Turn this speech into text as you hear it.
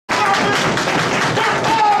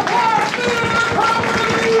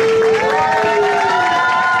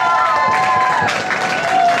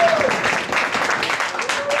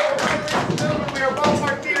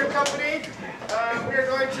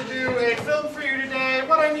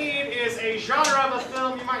I need is a genre of a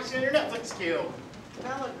film you might see on your Netflix queue.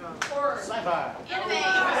 Melodrama. Horror. Sci-fi. Anime. Did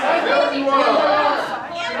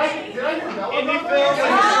I hear melodrama? Indie film.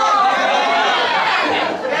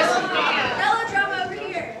 Melodrama over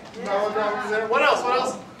here. Melodrama's there. What else? What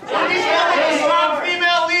else? What is a strong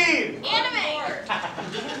female lead? Anime.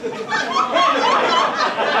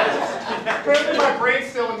 Apparently my brain's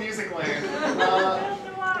still in music land.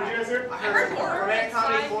 What did you guys hear? I heard horror. Romantic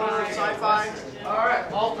comedy, horror, sci-fi.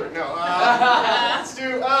 Alright, altered. No.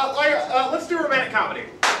 Let's do romantic comedy.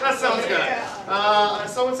 That sounds good.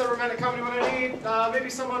 Someone said romantic comedy. What I need? Maybe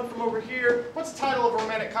someone from over here. What's the title of a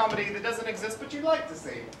romantic comedy that doesn't exist but you'd like to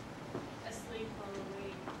see? Asleep while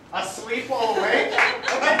awake. Asleep while awake?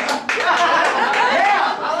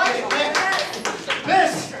 Yeah! I like it.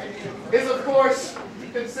 This is, of course,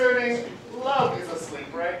 concerning Love is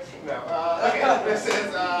Asleep, right? No. Okay, this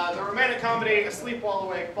is the romantic comedy Asleep While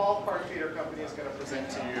Awake. Ballpark Theater Company is going to present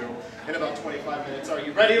to you in about 25 minutes. Are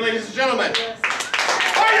you ready, ladies and gentlemen? Yes.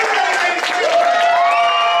 Are you ready, ladies and gentlemen?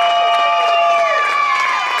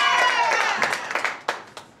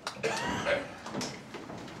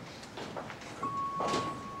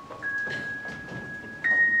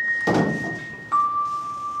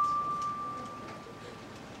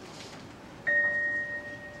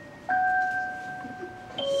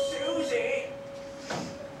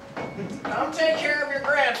 Come take care of your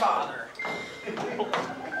grandfather.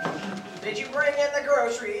 Did you bring in the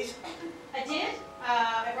groceries? I did.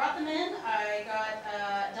 I brought them in. I got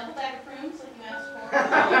a double bag of prunes, like you asked for.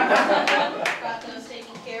 Got those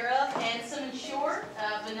taken care of. And some Ensure,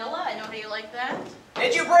 vanilla. I know how you like that.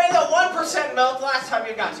 Did you bring the 1% milk? Last time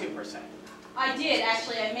you got 2%. I did,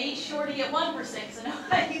 actually. I made sure to get 1% because I know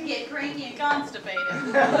how you get cranky and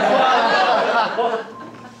constipated.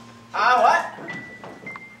 What?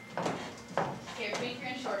 Here, drink your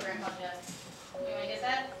Ensure, Grandpa Jeff. You want to get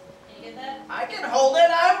that? Can you get that? I can hold it.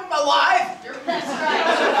 I'm alive. That's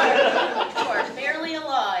right. You are barely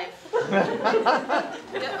alive.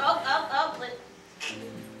 Up.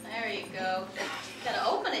 There you go. Gotta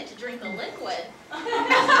open it to drink the liquid.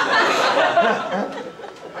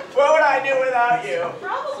 What would I do without you?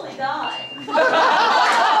 Probably die.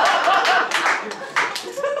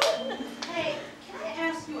 Hey, can I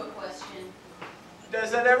ask you a question?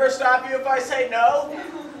 Does it ever stop you if I say no?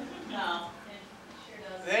 No, it sure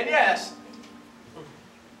does. Then yes.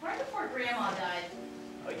 Right before Grandma died.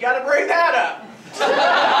 You gotta bring that up.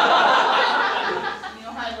 You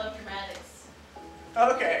know how I love dramatics.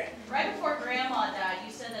 Okay. Right before Grandma died,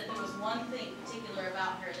 you said that there was one thing particular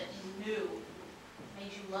about her that you knew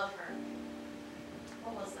made you love her.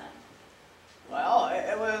 What was that? Well,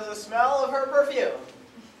 it was the smell of her perfume.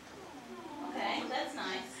 Okay, that's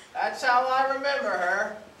nice. That's how I remember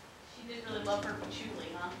her. She did really love her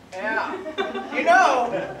patchouli, huh? Yeah. You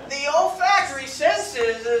know, the olfactory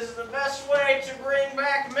senses is the best way to bring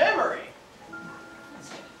back memory.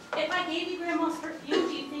 If I gave you Grandma's perfume,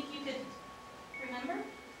 do you think you could remember?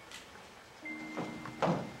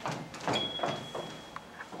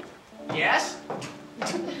 Yes? I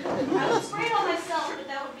would spray it on myself, but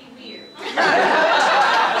that would be weird.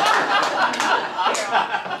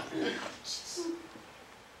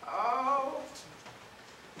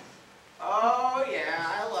 Oh yeah,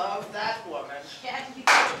 I love that woman. Yeah, you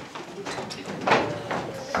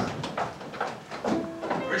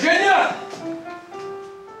Virginia!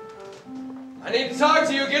 I need to talk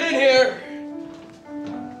to you. Get in here.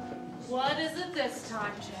 What is it this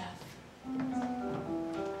time, Jeff?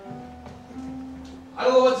 I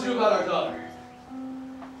don't know what to do about our daughter.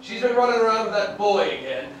 She's been running around with that boy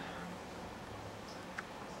again.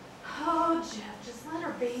 Oh, Jeff, just let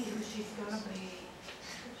her be who she's gonna be.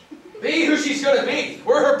 Be who she's gonna be.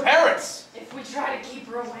 We're her parents. If we try to keep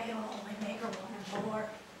her away, it'll only make her want more.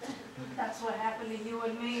 That's what happened to you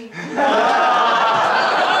and me.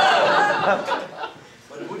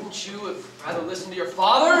 But wouldn't you have rather listened to your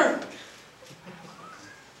father?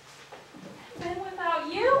 Been without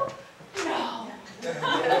you? No.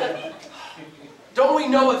 Don't we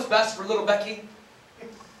know what's best for little Becky?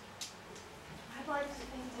 I'd like to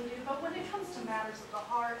think we do, but when it comes to matters of the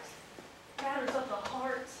heart, the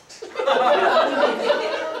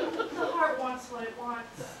heart wants what it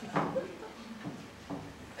wants.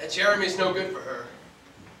 And Jeremy's no good for her.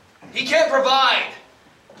 He can't provide.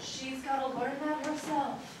 She's got to learn that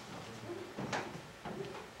herself.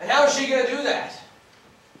 And how is she going to do that?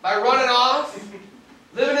 By running off?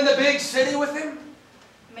 Living in the big city with him?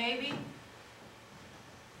 Maybe.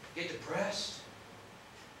 Get depressed?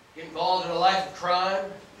 Get involved in a life of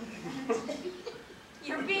crime?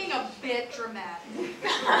 You're being a bit dramatic.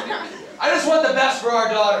 I just want the best for our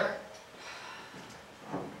daughter.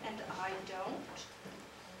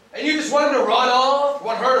 And you just want him to run off?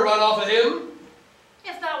 Want her to run off with him?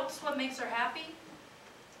 If that's what makes her happy.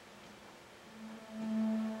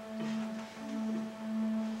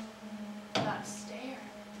 That stare.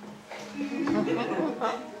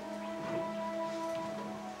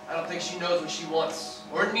 I don't think she knows what she wants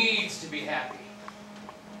or needs to be happy.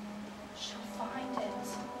 She'll find it.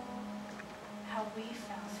 How we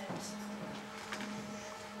found it.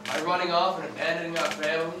 By running off and abandoning our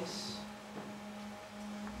families.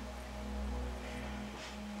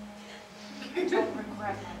 Don't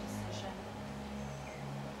regret that decision.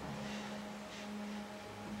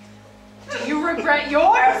 Do you regret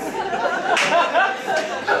yours?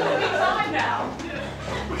 Time now.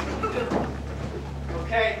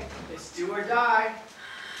 Okay, it's do or die.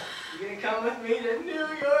 You gonna come with me to New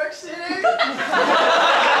York City? I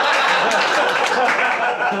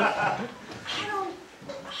don't.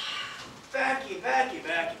 Becky. I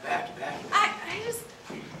just.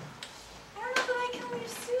 I don't know that I can leave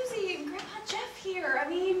Susie and Grandpa Jeff here. I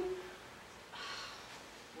mean.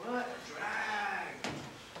 What a drag.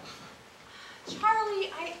 Charlie,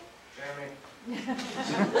 Jeremy. I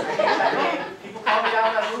hate that name. People call me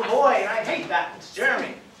out as a little boy, and I hate that. It's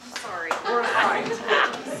Jeremy. I'm sorry. We're fine. I'm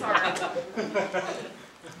sorry.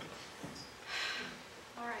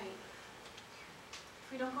 All right.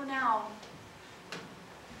 If we don't go now,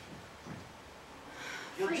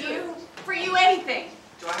 You'll do it. for you, anything.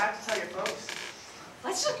 Do I have to tell your folks?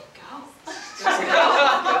 Let's just go.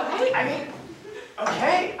 I mean,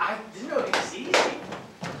 okay, I didn't know it was easy.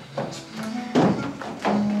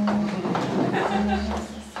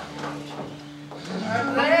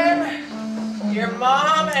 And then your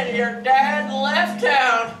mom and your dad left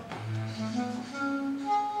town.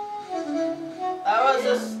 It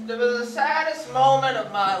was the saddest moment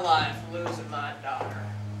of my life, losing my daughter.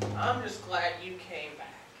 I'm just glad you came back.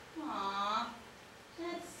 Aw,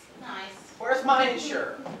 that's nice. Where's my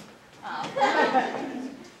insurance? Oh.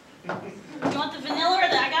 You want the vanilla or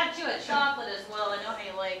I got you a chocolate as well. I know how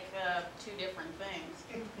you like two different things.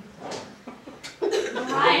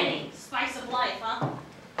 Variety, spice of life, huh?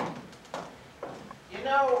 You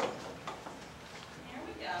know, There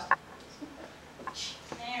we go.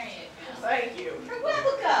 There you go. thank you. You're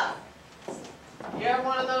welcome. You have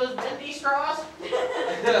one of those bendy straws? Do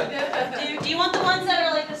you want the ones that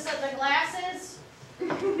are like the glasses?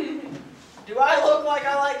 Do I look like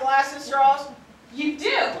I like glasses straws? You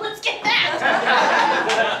do. Let's get that.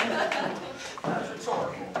 That's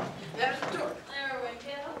rhetorical. That's rhetorical. There we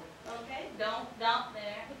go. Okay. Don't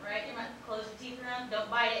there. Right. You might close your teeth around. Don't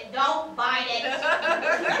bite it. Don't bite it.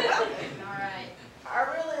 All right. I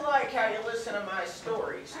really like how you listen to my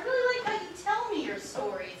stories. I really like how you tell me your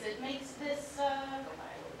stories. It makes this go by a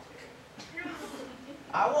little quicker.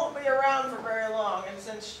 I won't be around for very long, and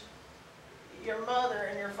since your mother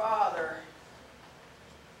and your father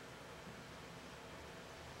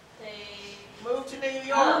They. moved to New York,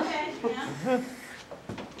 Oh, okay. Yeah.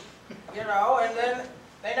 you know, and then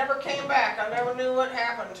they never came back. I never knew what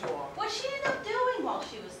happened to them. What she ended up doing while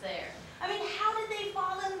she was there? I mean, how did they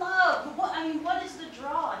fall in love? What is the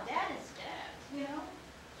draw? Dad is dad, you know?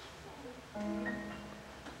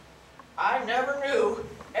 I ever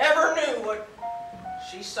knew what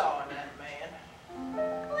she saw in that man.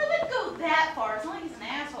 Well, I wouldn't go that far. It's not like he's an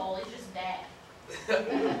asshole. He's just dad.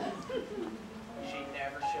 She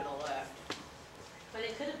never should have left. But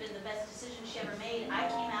it could have been the best decision she ever made. I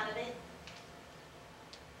came out of it.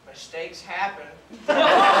 Mistakes happen. Did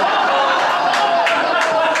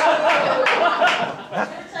I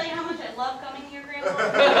ever tell you how much I love coming here, Grandpa?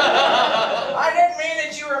 I didn't mean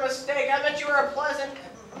that you were a mistake. I meant you were a pleasant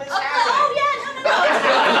mishap. Oh, yeah,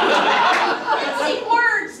 no. See,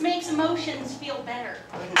 words makes emotions feel better.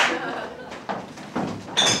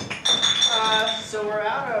 So we're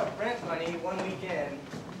out of rent money one weekend.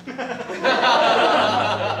 New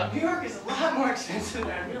York is a lot more expensive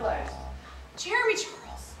than I realized. Jeremy Charles.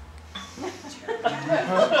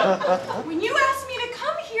 When you asked me to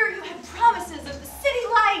come here, you had promises of the city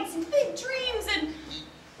lights and big dreams and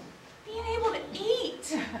being able to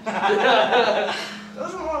eat.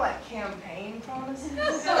 Those are more like campaign promises. Oh,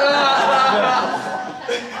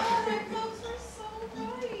 their folks are so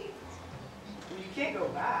right. You can't go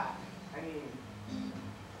back. I mean,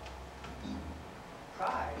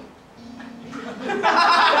 pride.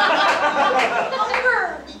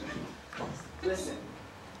 Hunger. Listen,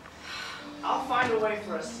 I'll find a way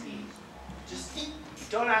for us to eat. Just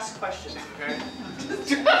don't ask questions, okay? I'm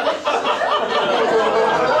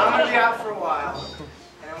gonna be out for a while,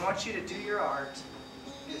 and I want you to do your art,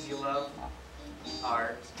 because you love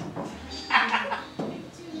art.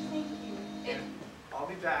 And I'll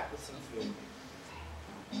be back with some food.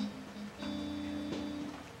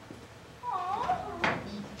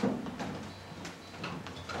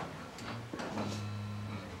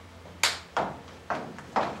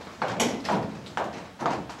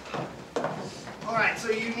 So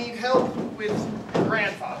you need help with your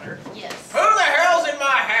grandfather. Yes. Who the hell's in my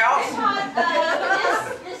house? Todd,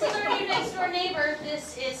 this is our new next door neighbor.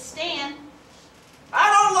 This is Stan. I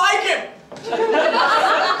don't like him.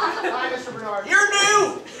 Hi, Mr. Bernard. You're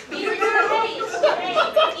new. Hey,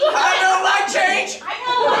 I don't like change. I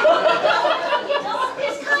know. You don't.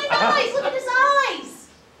 His kind eyes. Look at his eyes.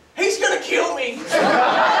 He's gonna kill me.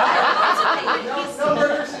 No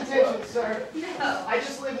murderous intentions, sir. No. I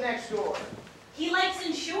just live next door. He likes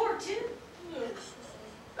inshore too.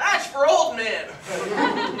 That's for old men.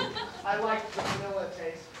 I like the vanilla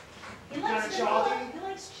taste. He likes Kinda vanilla.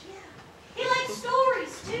 chalky? He likes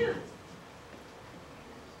stories too.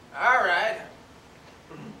 All right.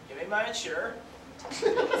 Give me my insurer.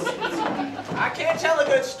 I can't tell a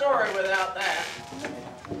good story without that.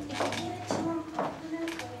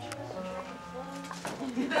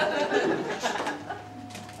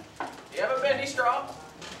 You have a bendy straw?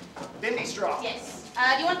 Bendy straw. Yes.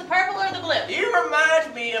 Do you want the purple or the blue? You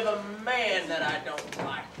remind me of a man that I don't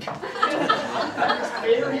like.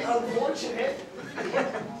 Very unfortunate.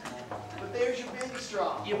 But there's your bendy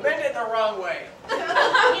straw. You bend it the wrong way.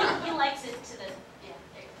 He likes it to the, yeah,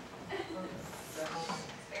 there you go.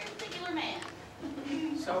 Very particular man.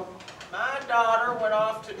 So my daughter went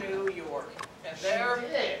off to New York, and there. She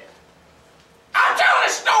did. I'm telling a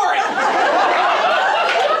story.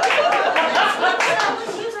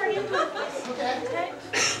 Let's use our input. Okay.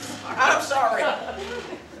 I'm sorry.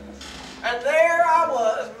 And there I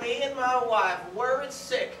was, me and my wife, worried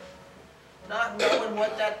sick, not knowing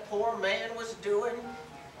what that poor man was doing.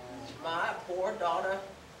 My poor daughter.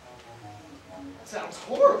 That sounds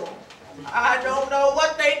horrible. I don't know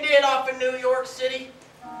what they did off in New York City.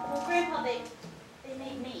 Well, Grandpa, they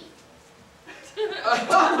made me. Did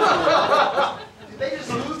they just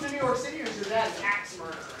move to New York City, or is your dad an axe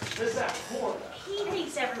murderer? This sounds horrible. He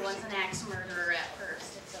thinks everyone's an axe murderer at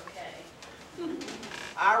first. It's okay.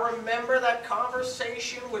 I remember that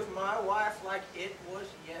conversation with my wife like it was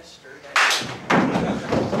yesterday.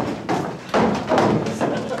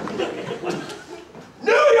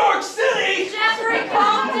 New York City! Jeffrey,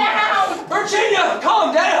 calm down! Virginia,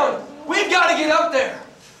 calm down! We've got to get up there.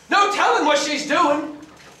 No telling what she's doing.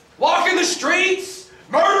 Walking the streets,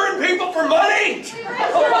 murdering people for money. You're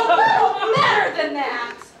a little better than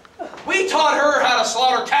that. We taught her how to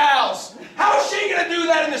slaughter cows. How is she going to do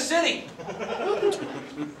that in the city?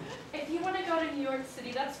 If you want to go to New York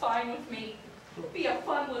City, that's fine with me. It'll be a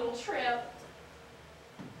fun little trip.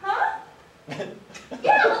 Huh?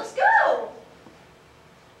 Yeah, let's go!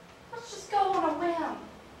 Let's just go on a whim.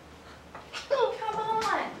 Come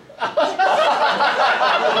on! Come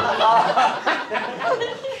on!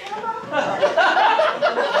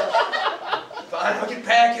 Fine, I'll get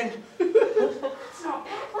packing. It's not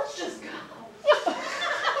bad, let's just go.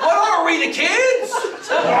 What are we, the kids?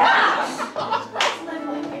 Yeah! Let's live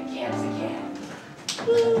like the kids again.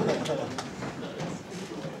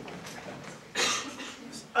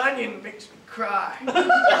 This onion makes me cry.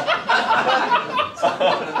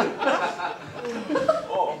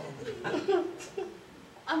 Oh.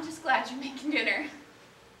 I'm just glad you're making dinner.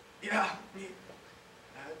 Yeah, me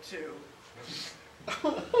too.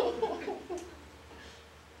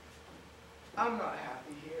 I'm not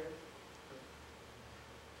happy here.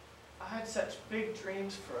 I had such big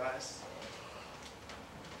dreams for us.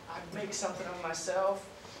 I'd make something of myself.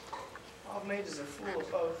 All I've made is a fool of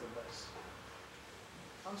both of us.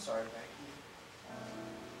 I'm sorry,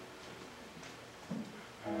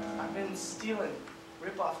 Becky. I've been stealing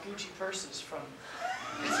rip-off Gucci purses from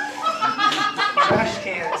trash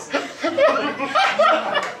cans.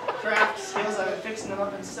 Craft steals, I've been fixing them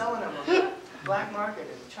up and selling them on the black market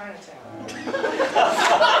in Chinatown.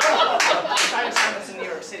 Chinatown is in New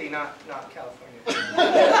York City, not California.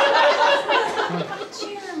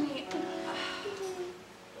 Jeremy.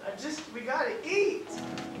 We gotta eat.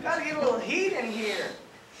 We gotta get a little heat in here.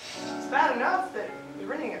 It's bad enough that we're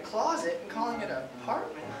renting a closet and calling it an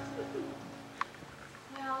apartment.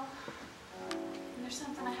 Well, there's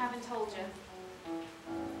something I haven't told you.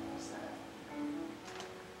 What's that?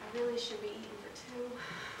 I really should be eating for two.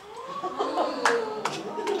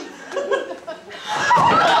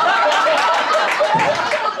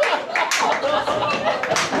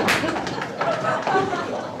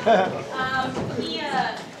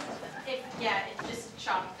 It just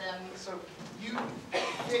chopped them. So you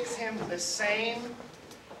fix him the same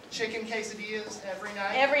chicken quesadillas every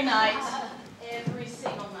night? Every night. Every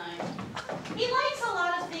single night. He likes a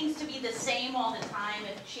lot of things to be the same all the time.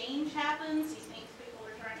 If change happens, he thinks people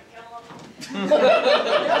are trying to kill him.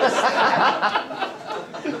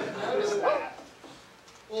 Notice that.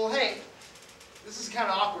 Well, hey, this is kind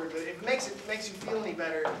of awkward, but if it makes you feel any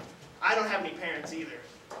better, I don't have any parents either.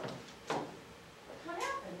 What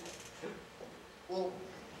happened? Well,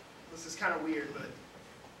 this is kind of weird, but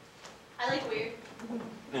I like weird.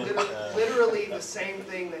 literally the same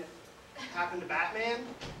thing that happened to Batman.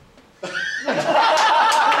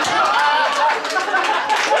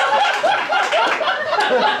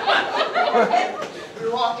 We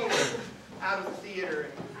were walking out of the theater,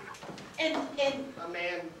 And and a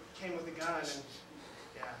man came with a gun, and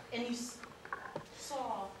yeah, and you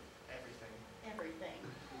saw everything. everything.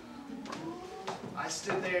 I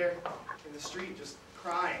stood there in the street just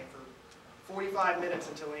crying for 45 minutes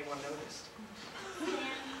until anyone noticed.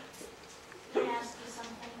 Can I ask you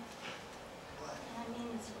something? What? And I mean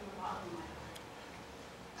this from the bottom of my heart.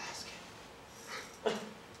 Ask it. You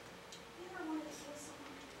ever wanted to kill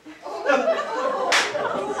someone?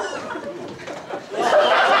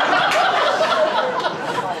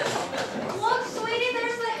 Look, sweetie,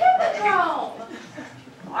 there's the hippodrome.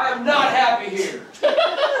 I am not happy here.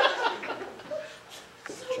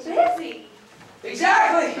 Busy.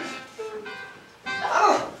 Exactly.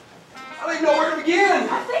 I don't even know where to begin.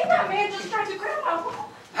 I think that man just tried to grab my wall.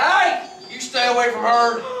 Hey, you stay away from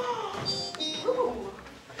her. Ooh.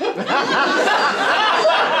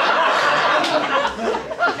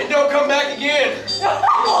 And don't come back again.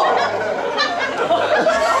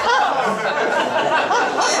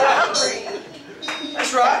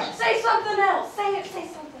 That's right. Say something else. Say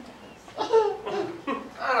something else.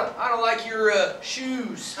 I don't like your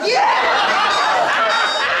shoes.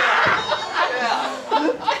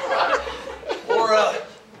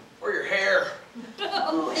 Or your hair.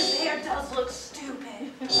 Oh, his hair does look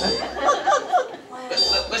stupid.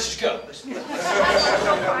 Let's just go.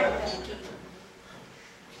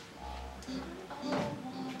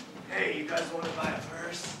 Hey, you guys want to buy a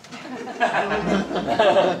purse?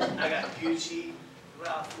 I got Gucci,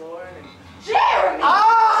 Ralph Lauren, and Jeremy!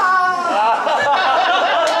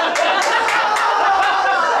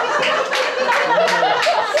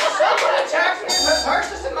 Someone attacked me and put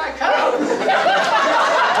purses in my coat. You're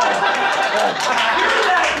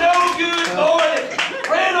that no good boy that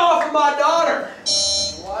ran off with my daughter.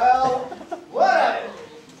 Well, whatever.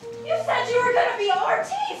 You said you were gonna be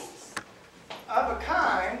artists. Of a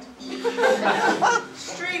kind.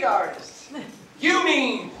 Street artists. You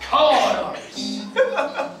mean con artist.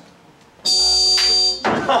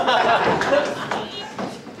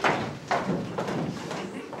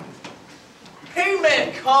 He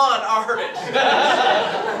meant con artist.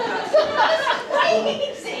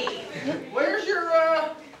 Crazy!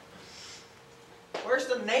 Where's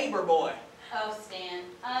the neighbor boy? Oh, Stan.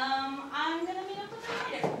 I'm gonna meet up with him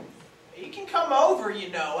later. He can come over, you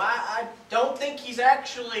know. I don't think he's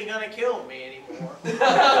actually gonna kill me anymore.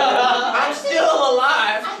 I'm still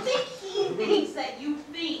alive. I think he thinks that you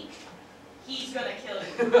think he's gonna kill you.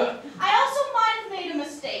 I also might have made a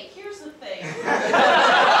mistake. Here's the thing.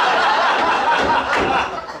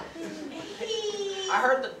 I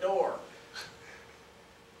heard the door.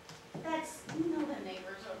 That's, you know the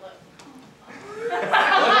neighbors are like.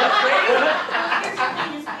 Here's the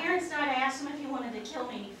thing, his parents died. I asked him if he wanted to kill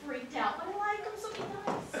me and he freaked out. But I like him, so he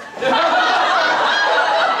does.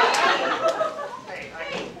 Hey,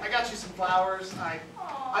 I got you some flowers. I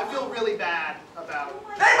feel really bad about.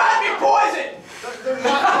 They might be poison. They're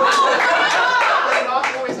not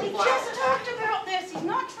poison We flowers. just talked about this. He's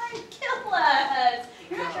not trying to kill us.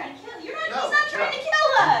 You're not trying to kill. He's not trying to kill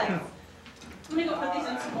us. I'm gonna go put these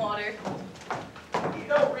in some water. You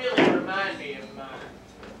don't really remind me of my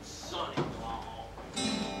son-in-law.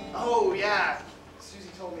 Oh yeah, Susie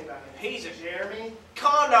told me about him. He's a Jeremy,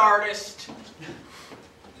 con artist.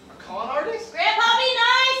 a con artist. Grandpa, be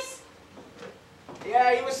nice.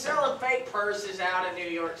 Yeah, he was selling fake purses out in New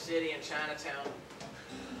York City and Chinatown.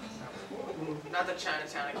 Not the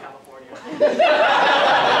Chinatown in California. I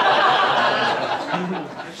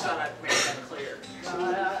just thought I'd make that clear. I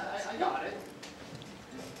got it.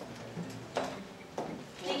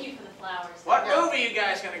 Thank you for the flowers. What movie you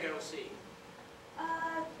guys gonna go see? The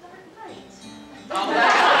night. Oh,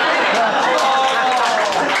 that's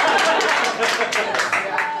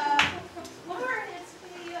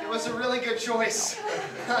It was a really good choice. It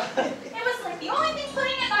was like the only thing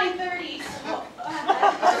playing at 9:30.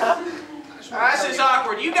 This is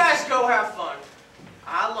awkward. You guys go have fun.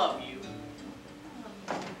 I love you.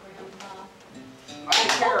 I'll take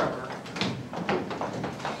care of her.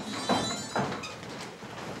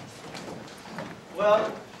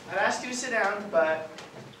 well, I'd ask you to sit down, but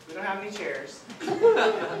we don't have any chairs.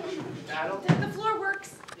 That'll. The floor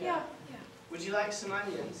works. Yeah. Would you like some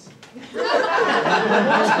onions?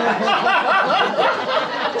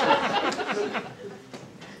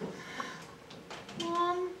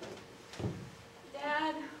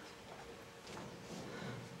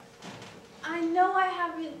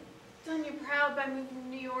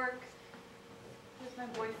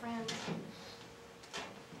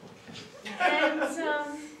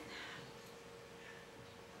 Some.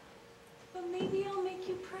 But maybe I'll make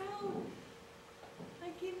you proud by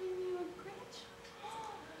giving you a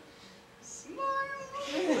grandchild. Smile.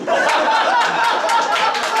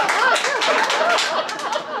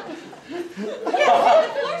 Yeah, the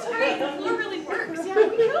floor's great. The floor really works. Yeah,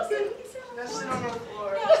 we can sit on the Let's sit floor. on the floor.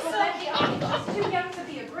 No, so she's too young to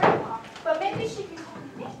be a grandma, but maybe she can call me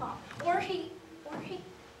Big Mom. Or he.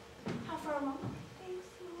 How far along?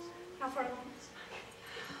 How far along?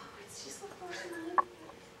 It's just the first month.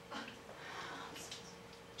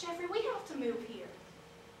 Jeffrey, we have to move here.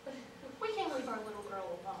 We can't leave our little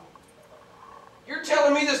girl alone. You're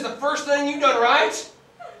telling me this is the first thing you've done right?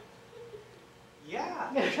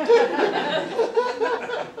 Yeah. We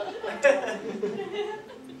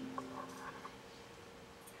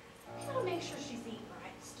gotta make sure she's eating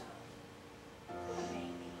right stuff. Poor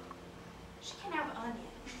baby. She can't have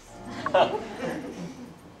onions.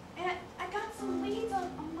 And I got some leads on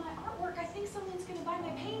my artwork. I think someone's gonna buy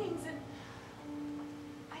my paintings, and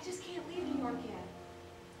I just can't leave New York yet.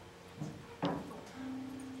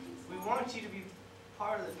 We want you to be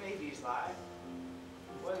part of the baby's life,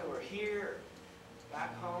 whether we're here or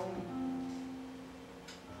back home.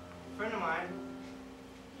 A friend of mine,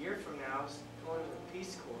 a year from now, is going to the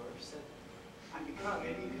Peace Corps, said, I could come,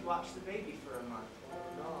 maybe you could watch the baby for a month while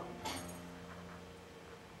we're gone.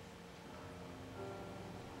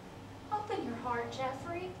 Open your heart,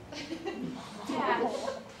 Jeffrey. Dad.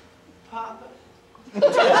 Papa.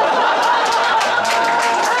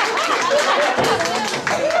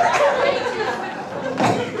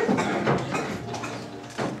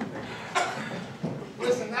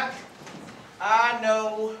 Listen, that... I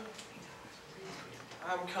know.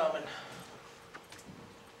 I'm coming.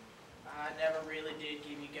 I never really did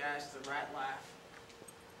give you guys the right life.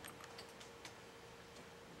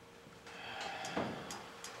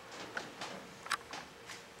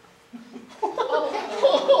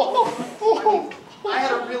 I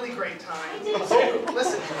had a really great time.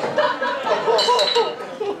 Listen,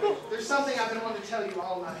 there's something I've been wanting to tell you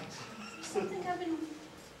all night. Something I've been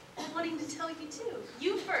wanting to tell you too.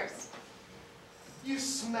 You first. You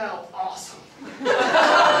smell awesome.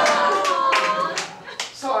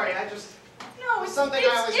 Sorry, I just... No, it's Something I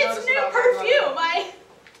always it's notice new about perfume.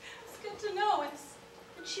 It's good to know. It's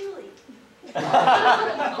patchouli.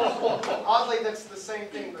 Oddly, that's the same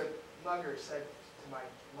thing that Munger said to my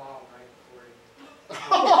mom right before he...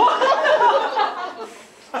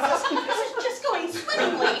 This is just going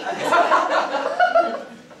swimmingly.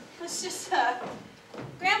 It's just,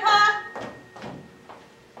 Grandpa.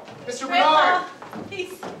 Mr. Grandpa. Bernard!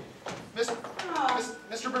 He's, Mr.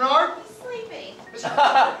 Bernard? he's sleeping. Mr.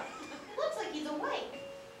 It looks like he's awake.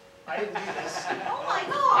 I didn't do this. Oh my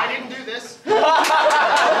God. I didn't do this.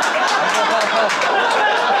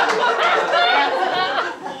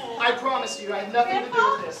 I promise you, I had nothing to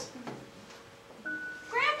do with this.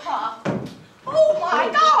 Grandpa. Oh my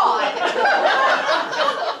God.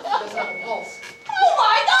 Doesn't have a pulse. Oh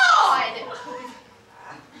my God.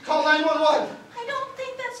 Call 911. I don't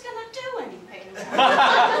think that's gonna do anything. It's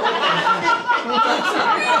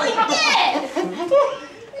really dead.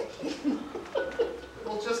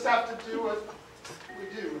 We'll just have to do what we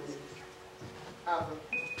do when we have a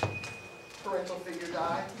parental figure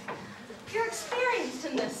die. You're experienced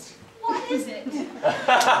in this. What is it?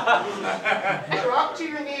 Drop to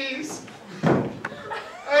your knees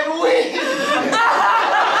and weep.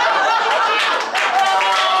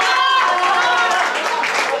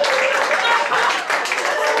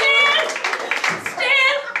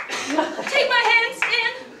 Stan! Take my hand,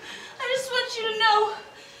 Stan. I just want you to know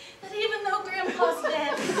that even though Grandpa's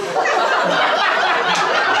dead,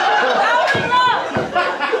 our love,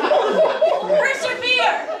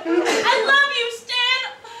 persevere. I love you, Stan.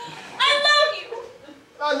 I love you.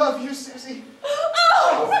 I love you, Susie. Oh,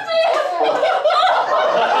 Stan!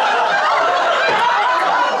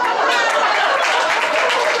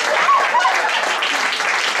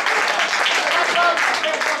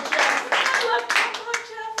 I love Grandpa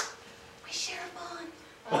Jeff. We share a bond.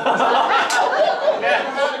 Never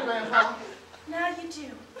had a grandpa. Now you do.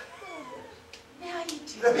 Now you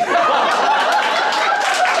do.